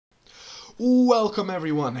Welcome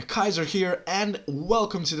everyone, Kaiser here, and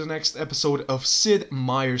welcome to the next episode of Sid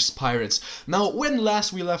Meier's Pirates. Now, when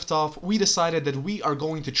last we left off, we decided that we are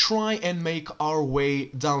going to try and make our way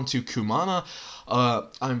down to Kumana.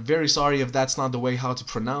 I'm very sorry if that's not the way how to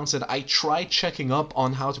pronounce it. I tried checking up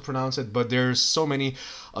on how to pronounce it, but there's so many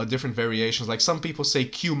different variations. Like, some people say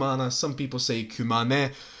Kumana, some people say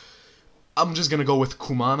Kumane. I'm just gonna go with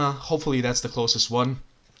Kumana. Hopefully that's the closest one.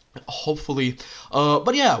 Hopefully,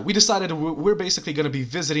 but yeah, we decided we're basically going to be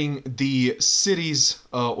visiting the cities,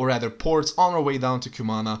 or rather ports, on our way down to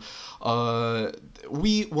Kumana.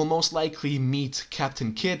 We will most likely meet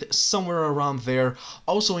Captain Kidd somewhere around there.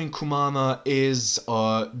 Also in Kumana is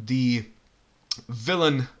the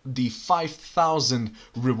villain, the 5,000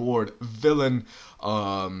 reward villain,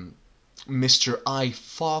 Mr. I.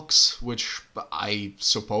 Fox, which I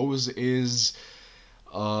suppose is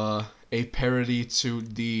a parody to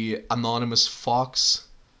the Anonymous Fox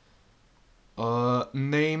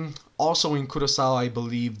name. Also in Kurosawa, I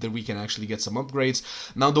believe that we can actually get some upgrades.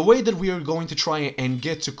 Now, the way that we are going to try and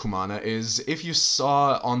get to Kumana is, if you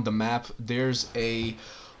saw on the map, there's a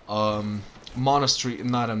monastery,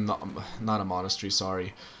 not a monastery,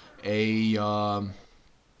 sorry, a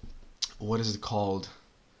what is it called?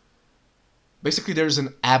 Basically, there's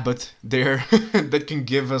an abbot there that can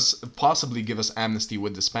possibly give us amnesty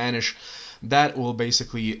with the Spanish. That will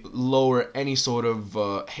basically lower any sort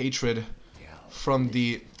of hatred from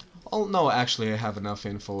the... Oh, no, actually, I have enough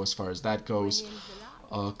info as far as that goes.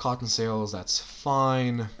 Cotton sales, that's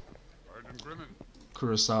fine.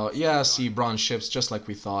 Kurosawa, yeah, see, bronze ships, just like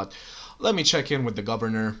we thought. Let me check in with the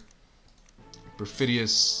governor.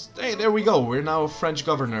 Perfidious... Hey, there we go, we're now a French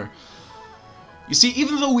governor. You see,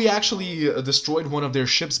 even though we actually destroyed one of their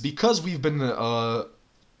ships, because we've been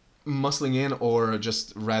muscling in, or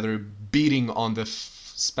just rather beating on the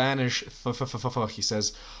Spanish, he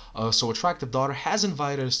says, so attractive daughter has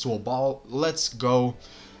invited us to a ball. Let's go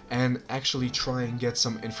and actually try and get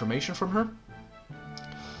some information from her.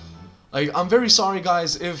 Like, I'm very sorry,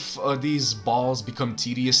 guys, if these balls become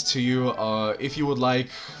tedious to you. If you would like,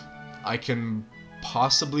 I can...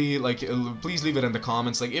 possibly, like, please leave it in the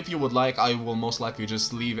comments. Like, if you would like, I will most likely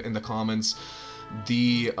just leave in the comments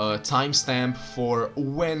the timestamp for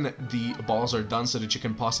when the balls are done so that you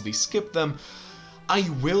can possibly skip them. I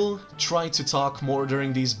will try to talk more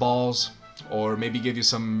during these balls, or maybe give you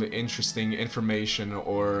some interesting information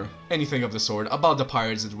or anything of the sort about the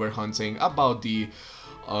pirates that we're hunting, about the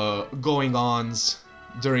going-ons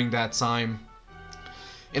during that time.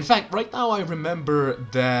 In fact, right now I remember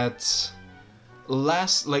that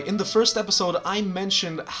in the first episode, I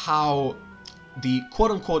mentioned how the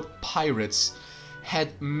quote-unquote pirates had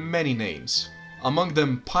many names. Among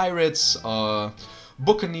them, pirates,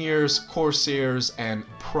 buccaneers, corsairs, and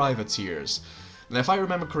privateers. And if I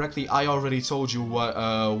remember correctly, I already told you what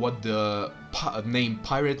the name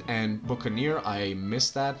pirate and buccaneer. I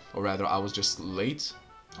missed that, or rather, I was just late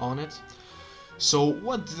on it. So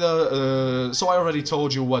so I already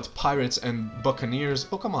told you what pirates and buccaneers.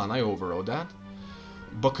 Oh, come on, I overrode that.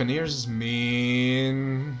 Buccaneers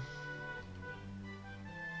mean...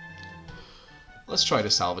 Let's try to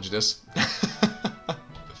salvage this.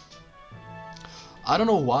 I don't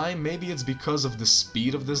know why, maybe it's because of the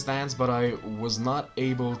speed of this dance, but I was not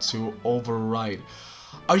able to override.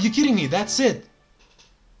 Are you kidding me? That's it!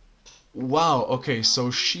 Wow, okay,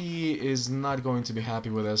 so she is not going to be happy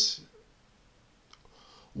with us.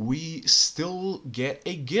 We still get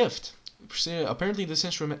a gift. Apparently this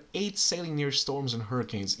instrument aids sailing near storms and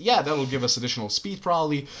hurricanes. Yeah, that will give us additional speed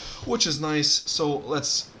probably, which is nice. So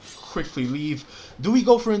let's quickly leave. Do we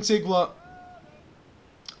go for Antigua?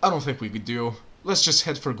 I don't think we could do. Let's just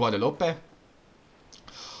head for Guadalupe.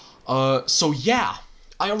 So yeah,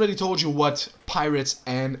 I already told you what pirates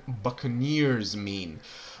and buccaneers mean,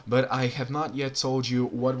 but I have not yet told you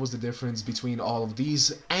what was the difference between all of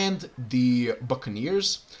these and the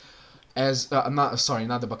buccaneers.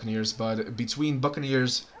 Not the buccaneers, but between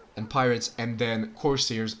buccaneers and pirates, and then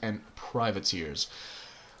corsairs and privateers.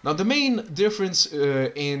 Now, the main difference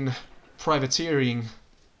in privateering,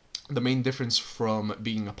 the main difference from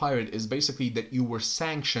being a pirate, is basically that you were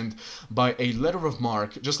sanctioned by a letter of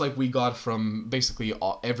marque, just like we got from basically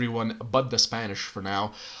everyone but the Spanish for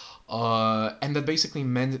now. And that basically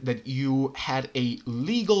meant that you had a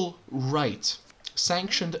legal right,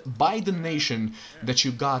 sanctioned by the nation that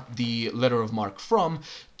you got the letter of marque from,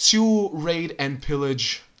 to raid and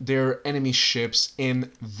pillage their enemy ships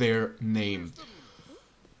in their name.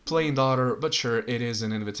 Plain daughter, but sure, it is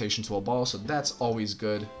an invitation to a ball, so that's always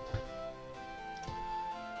good.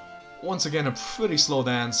 Once again, a pretty slow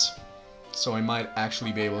dance. so I might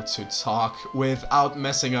actually be able to talk without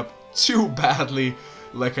messing up too badly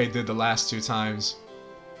like I did the last 2 times.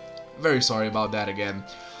 Very sorry about that again.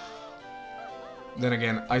 Then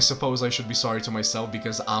again, I suppose I should be sorry to myself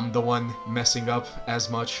because I'm the one messing up as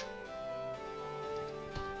much.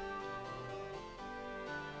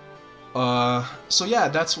 So yeah,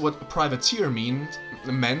 that's what privateer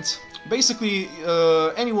meant. Basically,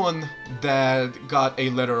 anyone that got a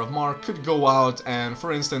letter of marque could go out and,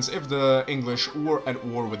 for instance, if the English were at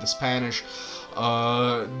war with the Spanish,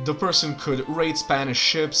 the person could raid Spanish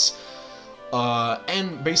ships,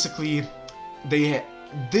 and basically they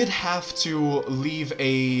did have to leave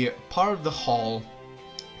a part of the hall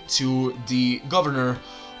to the governor,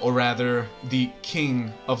 or rather the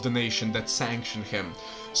king of the nation that sanctioned him.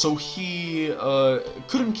 So he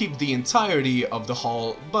couldn't keep the entirety of the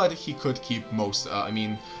hall, but he could keep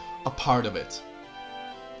a part of it.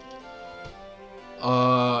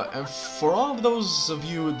 And for all of those of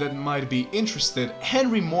you that might be interested,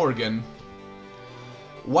 Henry Morgan,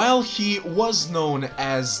 while he was known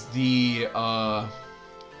as the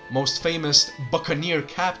most famous buccaneer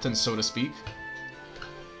captain, so to speak,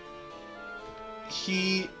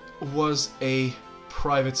 he was a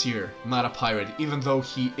privateer, not a pirate, even though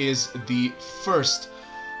he is the first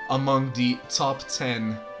among the top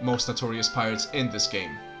 10 most notorious pirates in this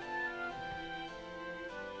game.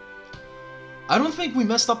 I don't think we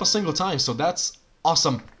messed up a single time, so that's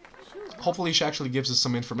awesome. Hopefully she actually gives us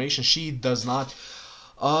some information. She does not.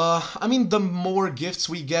 I mean, the more gifts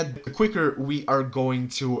we get, the quicker we are going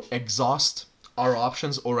to exhaust our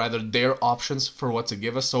options, or rather their options for what to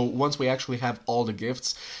give us. So once we actually have all the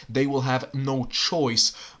gifts, they will have no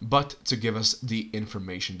choice but to give us the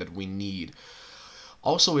information that we need.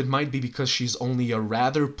 Also, it might be because she's only a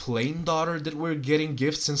rather plain daughter that we're getting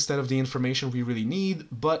gifts instead of the information we really need,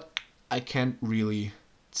 but I can't really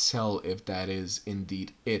tell if that is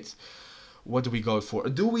indeed it. What do we go for?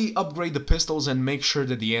 Do we upgrade the pistols and make sure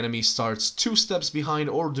that the enemy starts 2 steps behind,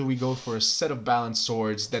 or do we go for a set of balanced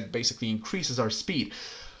swords that basically increases our speed?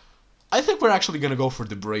 I think we're actually going to go for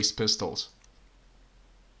the braced pistols.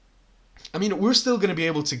 I mean, we're still going to be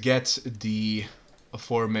able to get the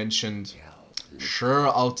aforementioned... Sure,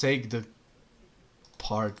 I'll take the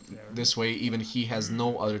part this way, even he has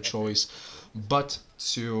no other choice but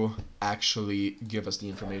to actually give us the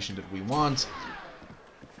information that we want.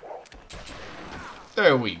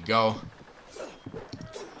 There we go.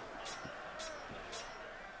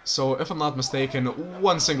 So, if I'm not mistaken,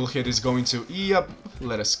 one single hit is going to... Yep,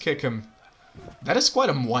 let us kick him. That is quite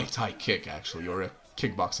a Muay Thai kick, actually, or a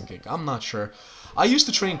kickboxing kick. I'm not sure. I used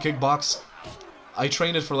to train kickbox. I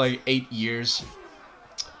trained it for like 8 years.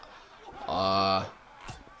 And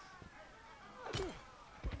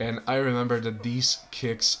I remember that these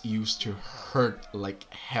kicks used to hurt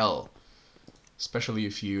like hell. Especially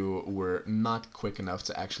if you were not quick enough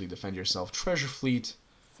to actually defend yourself. Treasure fleet.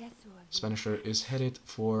 Spanisher is headed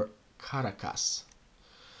for Caracas.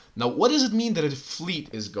 Now, what does it mean that a fleet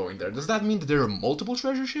is going there? Does that mean that there are multiple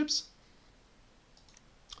treasure ships?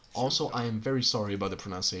 Also, I am very sorry about the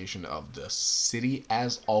pronunciation of the city.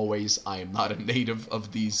 As always, I am not a native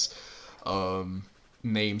of these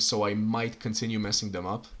names, so I might continue messing them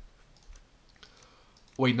up.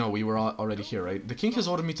 Wait, no, we were already here, right? The king has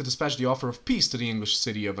ordered me to dispatch the offer of peace to the English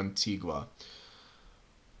city of Antigua.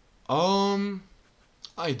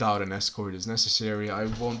 I doubt an escort is necessary. I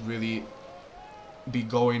won't really be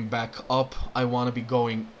going back up. I want to be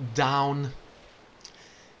going down.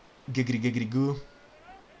 Giggity giggity goo.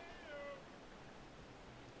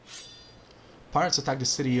 Pirates attacked the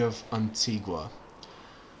city of Antigua.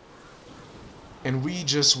 And we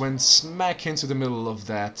just went smack into the middle of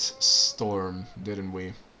that storm, didn't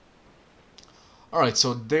we? Alright,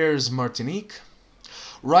 so there's Martinique.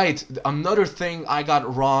 Right, another thing I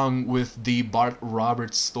got wrong with the Bart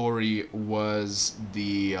Roberts story was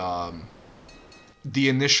the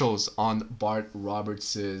initials on Bart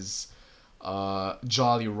Roberts's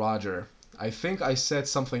Jolly Roger. I think I said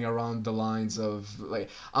something around the lines of, like,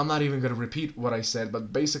 I'm not even going to repeat what I said,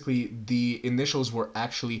 but basically the initials were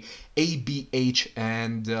actually ABH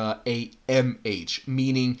and AMH,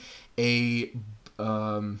 meaning a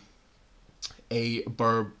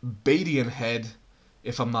Barbadian head,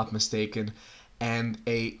 if I'm not mistaken, and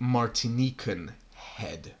a Martinican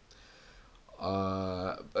head.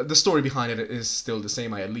 The story behind it is still the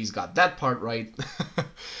same. I at least got that part right.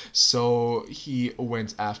 So he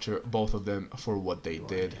went after both of them for what they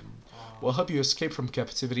did. We'll help you escape from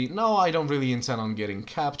captivity. No, I don't really intend on getting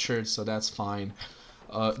captured, so that's fine.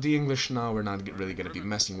 The English, now we're not really going to be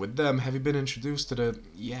messing with them. Have you been introduced to the...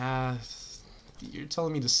 Yeah, you're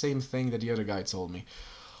telling me the same thing that the other guy told me.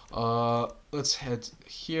 Let's head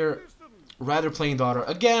here. rather plain daughter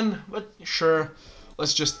again, but sure.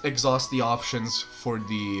 Let's just exhaust the options for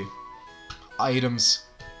the items.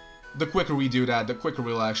 The quicker we do that, the quicker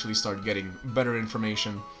we'll actually start getting better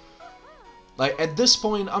information. Like, at this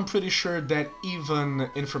point, I'm pretty sure that even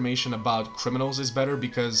information about criminals is better,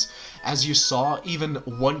 because, as you saw, even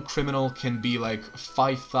one criminal can be like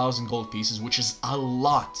 5,000 gold pieces, which is a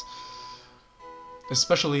lot.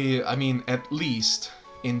 Especially, I mean, at least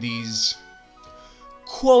in these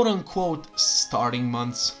quote-unquote starting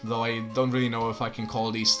months, though I don't really know if I can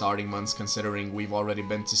call these starting months, considering we've already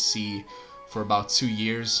been to sea for about 2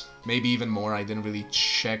 years, maybe even more. I didn't really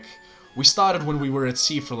check. We started when we were at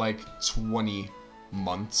sea for like 20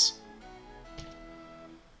 months.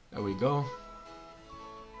 There we go.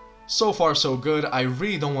 So far so good. I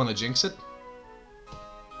really don't want to jinx it.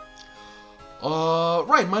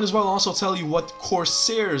 Right, might as well also tell you what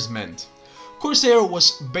Corsairs meant. Corsair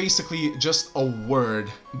was basically just a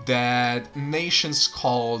word that nations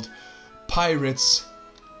called pirates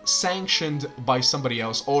sanctioned by somebody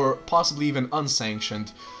else, or possibly even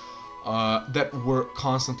unsanctioned, that were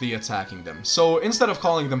constantly attacking them. So instead of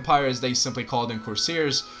calling them pirates, they simply called them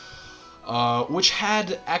Corsairs, which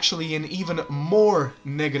had actually an even more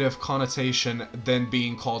negative connotation than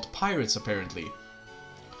being called pirates, apparently.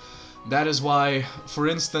 That is why, for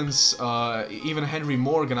instance, even Henry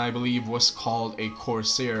Morgan, I believe, was called a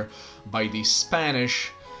Corsair by the Spanish,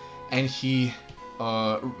 and he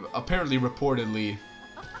apparently reportedly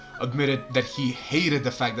admitted that he hated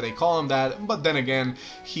the fact that they call him that, but then again,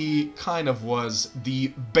 he kind of was the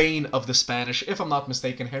bane of the Spanish. If I'm not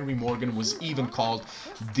mistaken, Henry Morgan was even called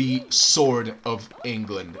the Sword of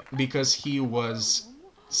England, because he was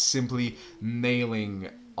simply nailing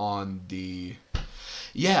on the...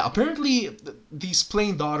 Yeah, apparently these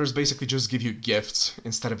plain daughters basically just give you gifts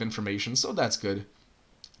instead of information, so that's good.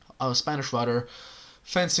 Spanish rudder,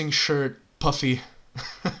 fencing shirt, puffy.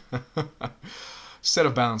 Set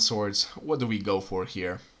of balanced swords. What do we go for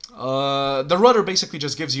here? The rudder basically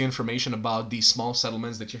just gives you information about these small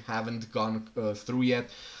settlements that you haven't gone through yet,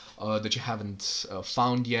 that you haven't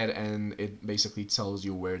found yet, and it basically tells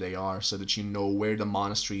you where they are so that you know where the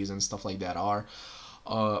monasteries and stuff like that are.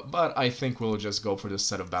 But I think we'll just go for the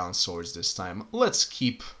set of balanced swords this time. Let's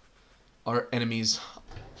keep our enemies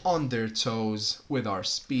on their toes with our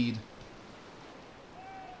speed.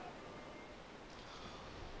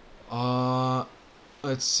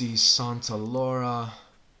 Let's see, Santa Laura.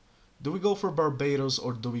 Do we go for Barbados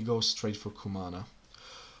or do we go straight for Kumana?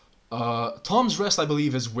 Tom's Rest, I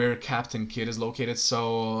believe, is where Captain Kidd is located,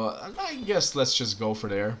 so I guess let's just go for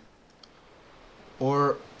there.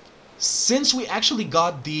 Or... since we actually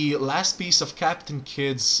got the last piece of Captain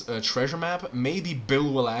Kidd's treasure map, maybe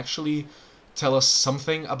Bill will actually tell us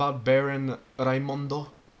something about Baron Raimondo.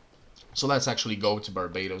 So let's actually go to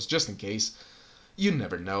Barbados, just in case. You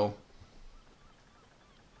never know.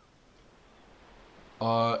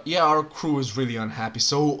 Yeah, our crew is really unhappy,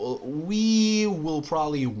 so we will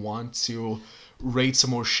probably want to raid some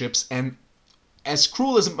more ships, and as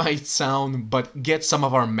cruel as it might sound, but get some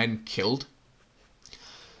of our men killed.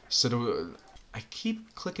 So I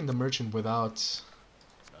keep clicking the merchant without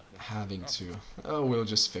having to. Oh, we'll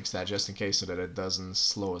just fix that just in case so that it doesn't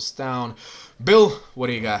slow us down. Bill, what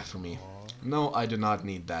do you got for me? No, I do not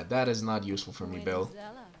need that. That is not useful for me, Bill.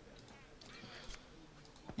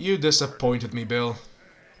 You disappointed me, Bill.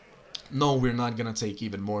 No, we're not gonna take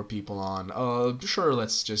even more people on. Sure,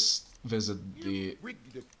 let's just visit the...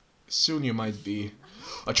 Soon you might be...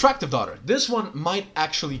 Attractive daughter. This one might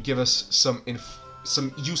actually give us some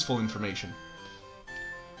useful information.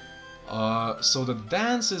 So the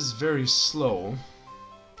dance is very slow,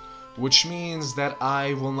 which means that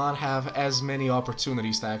I will not have as many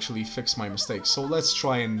opportunities to actually fix my mistakes. So let's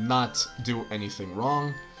try and not do anything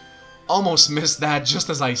wrong. Almost missed that just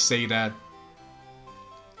as I say that.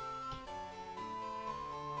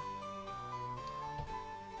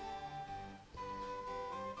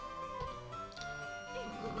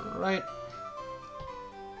 Right.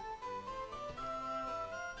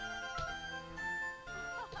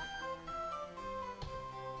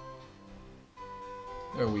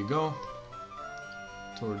 There we go.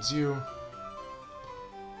 Towards you.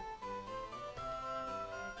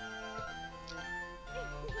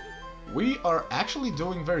 We are actually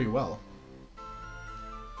doing very well.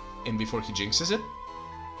 And before he jinxes it.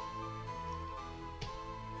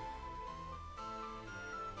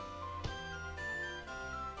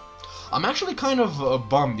 I'm actually kind of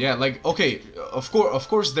bummed. Yeah, like, okay, of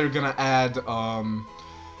course they're gonna add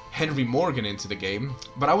Henry Morgan into the game,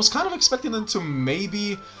 but I was kind of expecting them to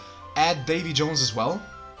maybe add Davy Jones as well.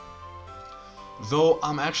 Though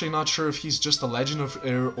I'm actually not sure if he's just a legend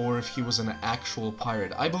or if he was an actual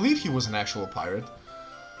pirate. I believe he was an actual pirate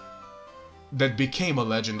that became a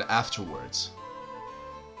legend afterwards.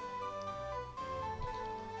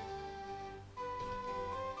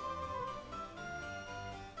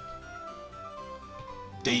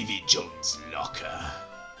 Davy Jones' locker.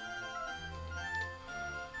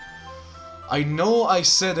 I know I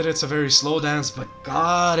said that it's a very slow dance, but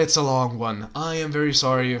god, it's a long one. I am very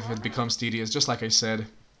sorry if it becomes tedious, just like I said.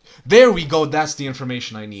 There we go, that's the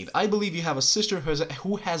information I need. I believe you have a sister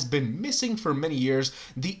who has been missing for many years.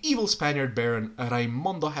 The evil Spaniard Baron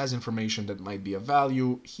Raimondo has information that might be of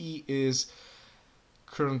value. He is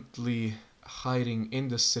currently hiding in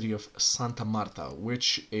the city of Santa Marta,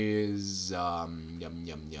 which is...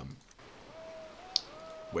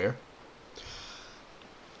 Where?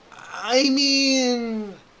 I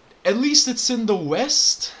mean... At least it's in the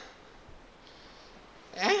west?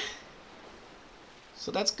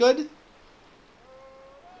 So that's good.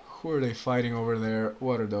 Who are they fighting over there?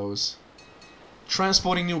 What are those?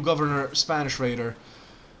 Transporting new governor, Spanish raider.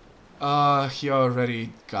 He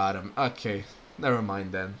already got him. Okay, never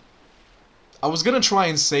mind then. I was gonna try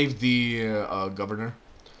and save the governor.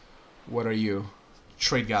 What are you?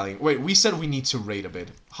 Trade galleon. Wait, we said we need to raid a bit.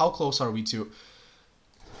 How close are we to...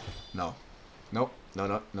 No. Nope.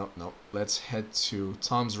 No. Let's head to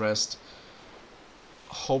Tom's Rest.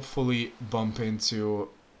 Hopefully bump into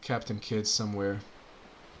Captain Kidd somewhere.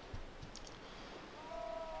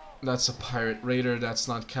 That's a pirate raider. That's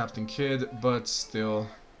not Captain Kidd, but still...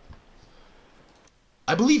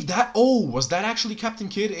 I believe that... Oh, was that actually Captain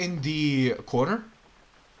Kidd in the corner?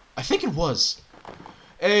 I think it was.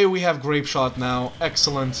 Hey, we have grape shot now.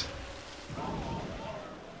 Excellent.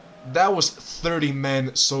 That was 30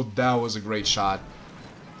 men, so that was a great shot.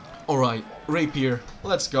 Alright, rapier.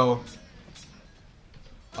 Let's go.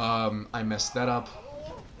 I messed that up.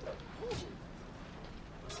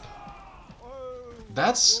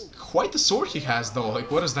 That's quite the sword he has, though. Like,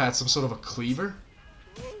 what is that? Some sort of a cleaver?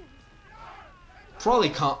 Probably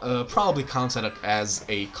counts it as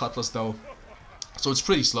a cutlass, though. So it's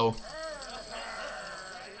pretty slow.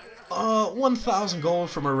 1,000 gold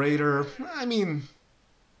from a raider. I mean,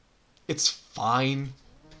 it's fine.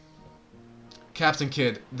 Captain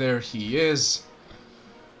Kidd, there he is.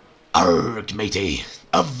 Arg, matey.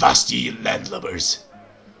 Avast ye landlubbers.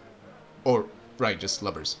 Or, right, just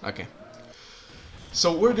lubbers. Okay.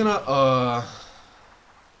 So we're gonna,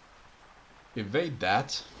 evade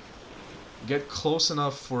that. Get close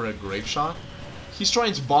enough for a grape shot. He's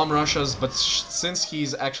trying to bomb rush us, but since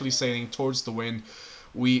he's actually sailing towards the wind,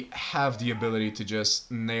 we have the ability to just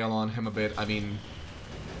nail on him a bit. I mean,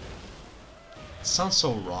 it sounds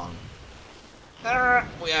so wrong.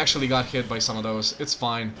 We actually got hit by some of those. It's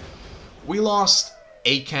fine. We lost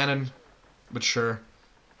a cannon, but sure.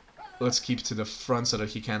 Let's keep to the front so that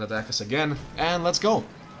he can't attack us again. And let's go.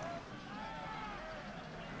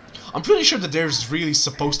 I'm pretty sure that there's really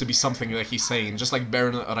supposed to be something that he's saying, just like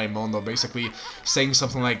Baron Raimondo, basically saying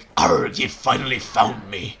something like, "Arg, you finally found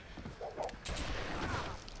me."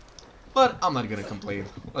 But I'm not gonna complain.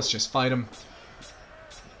 Let's just fight him.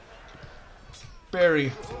 Barry,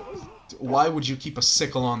 why would you keep a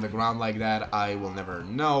sickle on the ground like that? I will never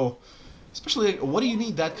know. Especially, what do you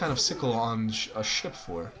need that kind of sickle on a ship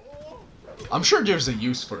for? I'm sure there's a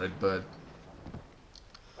use for it, but...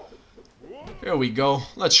 Here we go.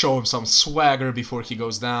 Let's show him some swagger before he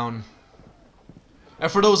goes down.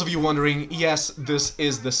 And for those of you wondering, yes, this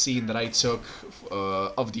is the scene that I took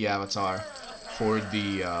of the avatar for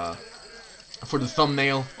the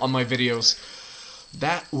thumbnail on my videos.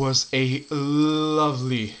 That was a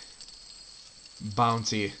lovely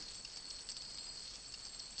bounty.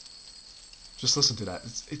 Just listen to that.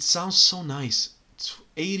 It sounds so nice.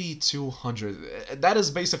 8,200. That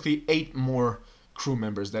is basically 8 more crew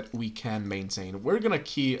members that we can maintain. We're gonna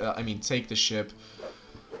take the ship.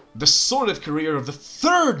 The sordid career of the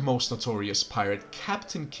third most notorious pirate,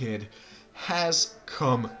 Captain Kidd, has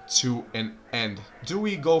come to an end. Do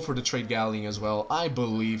we go for the trade galleon as well? I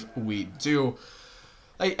believe we do.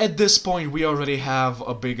 At this point, we already have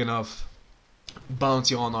a big enough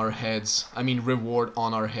bounty on our heads. I mean, reward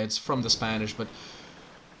on our heads from the Spanish, but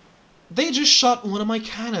they just shot one of my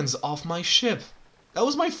cannons off my ship. That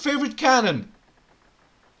was my favorite cannon.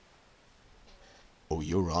 Oh,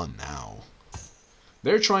 you're on now.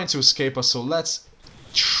 They're trying to escape us, so let's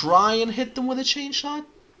try and hit them with a chain shot.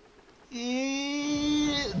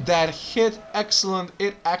 That hit, excellent.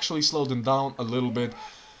 It actually slowed them down a little bit.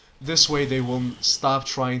 This way they will stop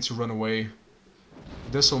trying to run away.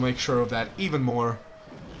 This will make sure of that even more.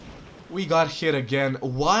 We got hit again.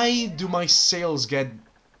 Why do my sails get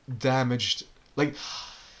damaged Like,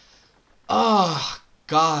 ah,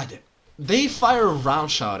 God. They fire a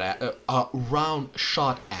round shot at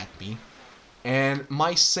me, and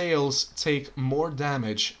my sails take more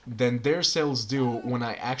damage than their sails do when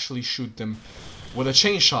I actually shoot them with a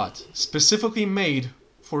chain shot, specifically made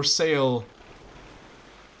for sail.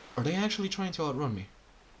 Are they actually trying to outrun me?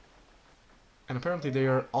 And apparently they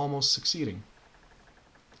are almost succeeding.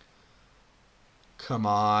 Come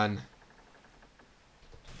on.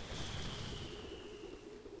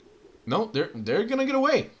 No, they're gonna get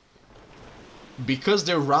away. Because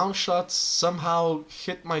their round shots somehow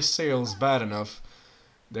hit my sails bad enough,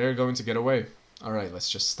 they're going to get away. Alright, let's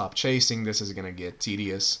just stop chasing. This is gonna get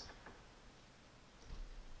tedious.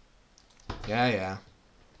 Yeah.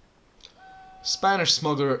 Spanish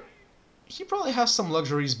smuggler, he probably has some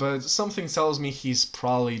luxuries, but something tells me he's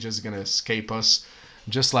probably just gonna escape us,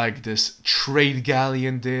 just like this trade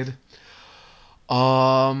galleon did.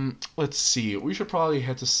 Let's see. We should probably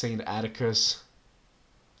head to St. Atticus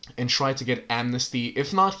and try to get amnesty.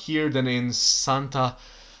 If not here, then in Santa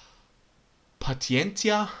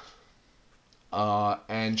Patientia.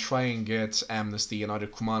 And try and get amnesty in either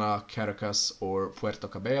Cumana, Caracas, or Puerto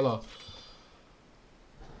Cabello.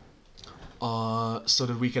 So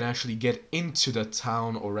that we can actually get into the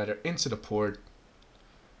town, or rather into the port.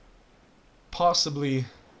 Possibly,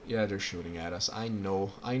 yeah, they're shooting at us. I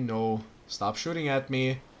know. Stop shooting at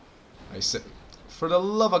me. I said, for the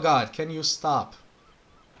love of God, can you stop?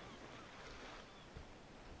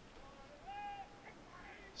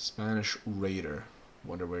 Spanish Raider.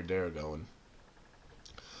 Wonder where they're going.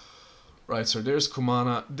 Right, so there's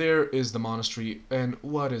Cumana. There is the monastery. And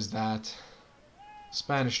what is that?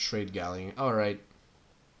 Spanish trade galleon. Alright.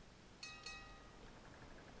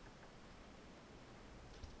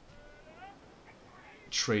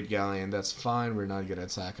 Trade galleon, that's fine. We're not gonna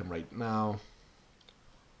attack him right now.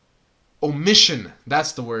 Oh, mission!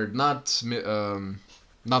 That's the word, not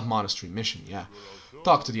monastery. Mission, yeah.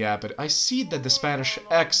 Talk to the abbot. I see that the Spanish,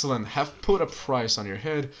 excellent, have put a price on your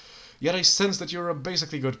head, yet I sense that you're a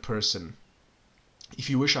basically good person. If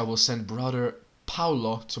you wish, I will send brother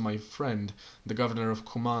Paulo to my friend, the governor of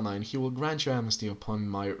Cumana, and he will grant you amnesty upon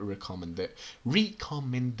my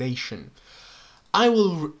recommendation. I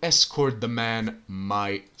will escort the man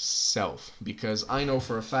myself, because I know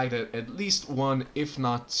for a fact that at least one, if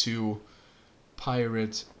not two,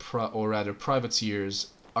 privateers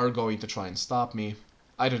are going to try and stop me.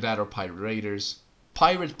 Either that or pirate raiders.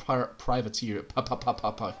 Privateer,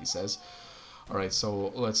 he says. Alright,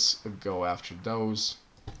 so let's go after those.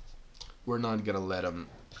 We're not gonna let them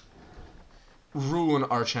ruin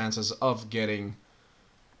our chances of getting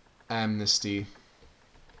amnesty.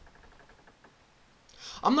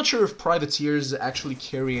 I'm not sure if privateers actually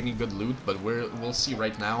carry any good loot, but we'll see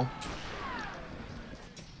right now.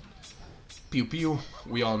 Pew pew.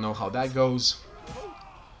 We all know how that goes.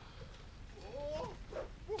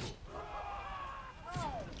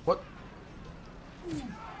 What?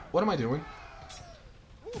 What am I doing?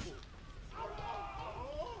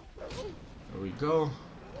 There we go.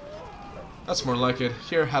 That's more like it.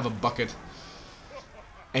 Here, have a bucket.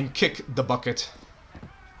 And kick the bucket.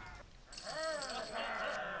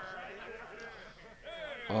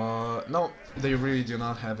 No, they really do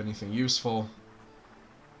not have anything useful.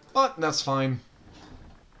 But that's fine.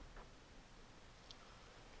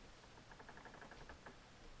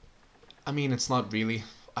 I mean, it's not really.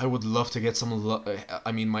 I would love to get some,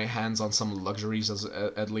 my hands on some luxuries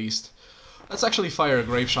at least. Let's actually fire a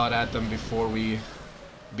grape shot at them before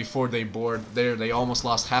they board. There, they almost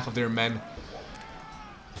lost half of their men.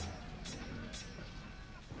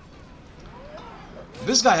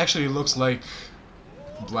 This guy actually looks like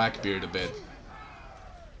Blackbeard a bit.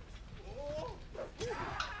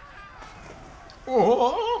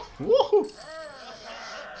 Oh, woohoo!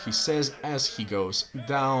 He says as he goes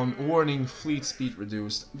down, warning, fleet speed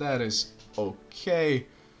reduced. That is okay.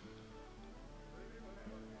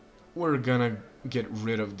 We're gonna get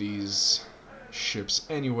rid of these ships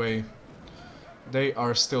anyway. They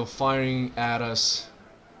are still firing at us,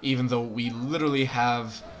 even though we literally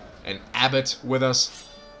have an abbot with us.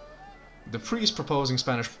 The priest proposing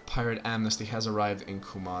Spanish pirate amnesty has arrived in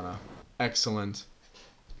Cumana. Excellent.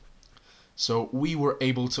 So we were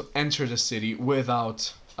able to enter the city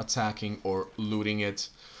without attacking or looting it.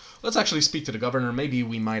 Let's actually speak to the governor. Maybe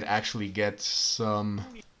we might actually get some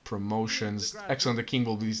promotions. Excellent, the king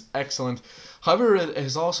will be excellent. However, it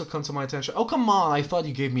has also come to my attention. Oh, come on, I thought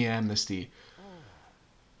you gave me amnesty.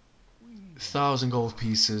 1,000 gold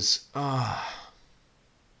pieces.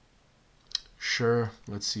 Sure,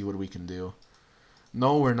 let's see what we can do.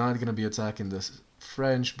 No, we're not going to be attacking the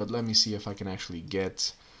French, but let me see if I can actually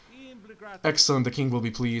get Excellent, the king will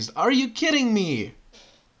be pleased. Are you kidding me?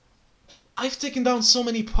 I've taken down so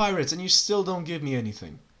many pirates and you still don't give me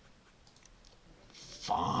anything.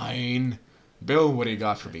 Fine. Bill, what do you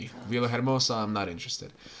got for me? Villa Hermosa, I'm not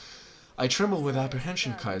interested. I tremble with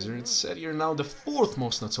apprehension, Kaiser. It's said you're now the 4th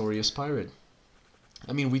most notorious pirate.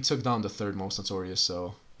 I mean, we took down the 3rd most notorious,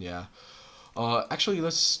 so yeah. Actually,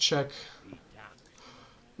 let's check.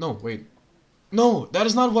 No, wait. No, that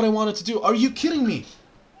is not what I wanted to do. Are you kidding me?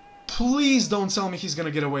 Please don't tell me he's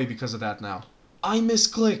gonna get away because of that now. I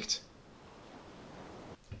misclicked.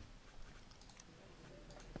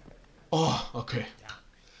 Oh, okay.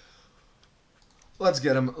 Let's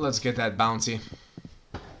get him. Let's get that bounty.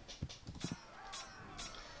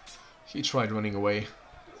 He tried running away.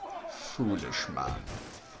 Foolish man.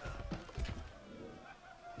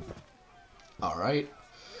 Alright.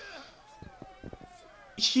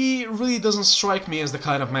 He really doesn't strike me as the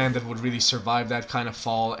kind of man that would really survive that kind of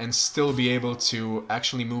fall and still be able to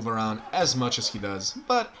actually move around as much as he does.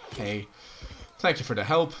 But, hey. Thank you for the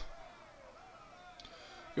help.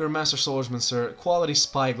 You're a master swordsman, sir. Quality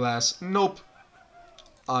spyglass. Nope.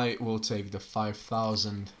 I will take the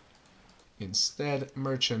 5,000 instead.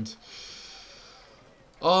 Merchant.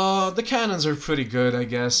 The cannons are pretty good, I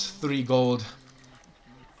guess. 3 gold.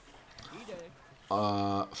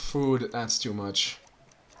 Food, that's too much.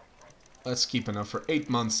 Let's keep enough for 8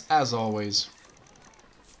 months, as always.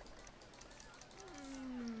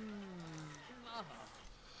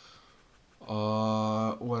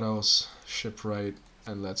 What else? Shipwright,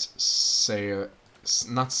 and let's sail,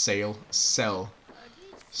 not sail, sell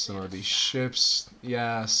some of these ships.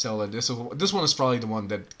 Yeah, sell it. This one is probably the one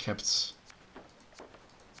that kept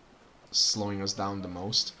slowing us down the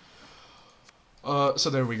most. So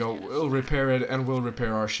there we go. We'll repair it, and we'll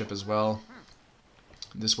repair our ship as well.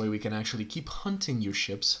 This way we can actually keep hunting your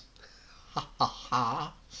ships. Ha ha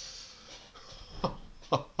ha. Ha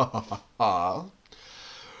ha ha ha.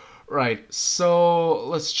 Right, so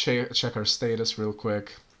let's check our status real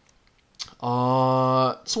quick.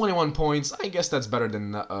 21 points. I guess that's better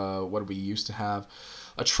than what we used to have.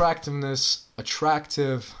 Attractiveness,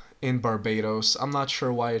 attractive in Barbados. I'm not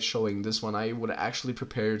sure why it's showing this one. I would actually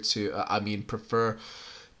prefer to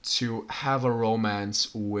have a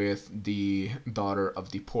romance with the daughter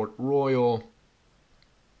of the Port Royal.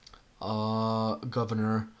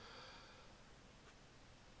 Governor.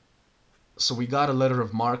 So we got a letter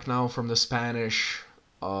of marque now from the Spanish.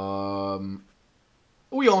 We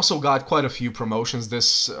also got quite a few promotions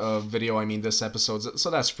this this episode, so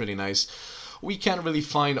that's pretty nice. We can't really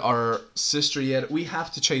find our sister yet. We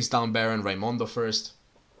have to chase down Baron Raimondo first.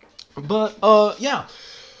 But, yeah.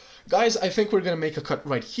 Guys, I think we're gonna make a cut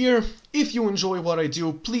right here. If you enjoy what I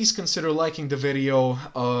do, please consider liking the video.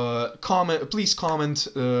 Please comment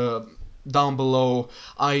down below.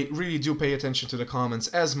 I really do pay attention to the comments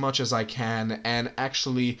as much as I can, and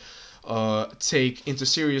actually take into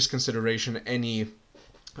serious consideration any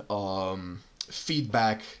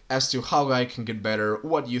feedback as to how I can get better,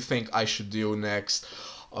 what you think I should do next,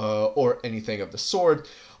 or anything of the sort.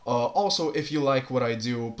 Also, if you like what I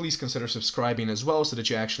do, please consider subscribing as well so that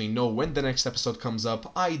you actually know when the next episode comes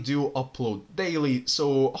up. I do upload daily,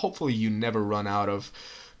 so hopefully you never run out of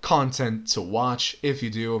content to watch. If you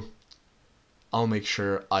do, I'll make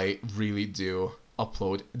sure I really do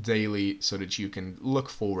upload daily so that you can look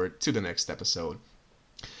forward to the next episode.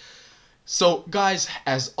 So, guys,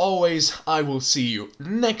 as always, I will see you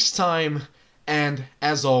next time, and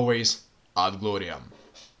as always, ad gloriam.